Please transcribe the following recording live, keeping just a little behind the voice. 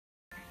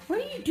What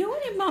are you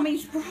doing in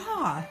Mommy's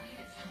bra?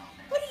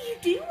 What are you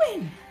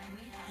doing?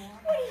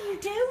 What are you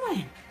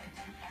doing?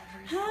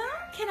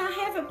 Huh? Can I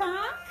have it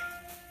back?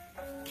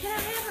 Can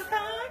I have it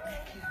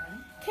back?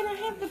 Can I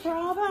have the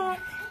bra back?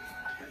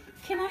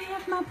 Can I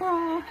have my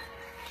bra?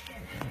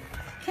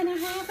 Can I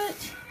have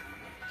it?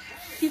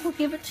 You will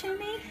give it to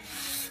me?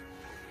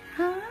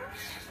 Huh?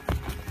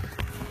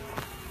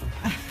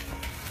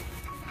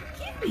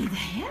 Give me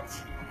that.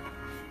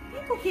 You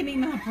go give me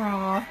my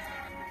bra.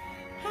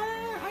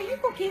 Huh? Are you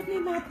gonna give me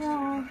my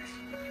bra?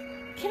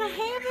 Can I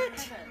have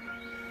it?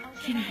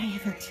 Can I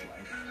have it?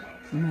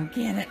 I'm gonna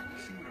get it.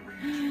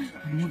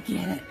 I'm gonna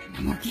get it.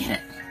 I'm gonna get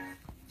it.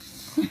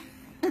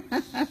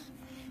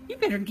 You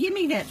better give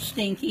me that,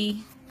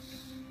 Stinky.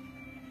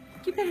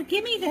 You better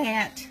give me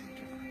that.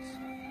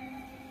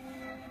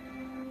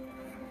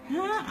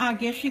 Huh? I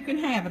guess you can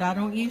have it. I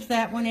don't use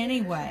that one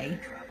anyway.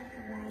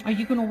 Are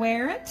you gonna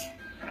wear it?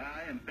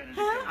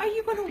 Huh? Are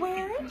you gonna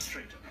wear it?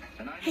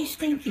 Hey,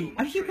 Stinky,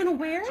 are you gonna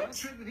wear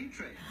it?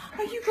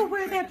 Are you gonna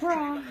wear that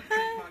bra?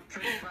 Huh?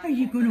 Are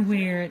you gonna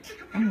wear it?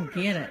 I'm gonna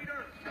get it.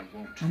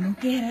 I'm gonna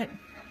get it.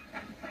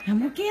 I'm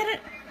gonna get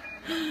it.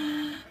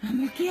 I'm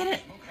gonna get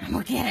it. I'm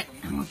gonna get it.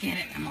 I'm gonna get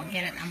it. I'm gonna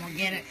get it. I'm gonna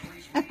get it.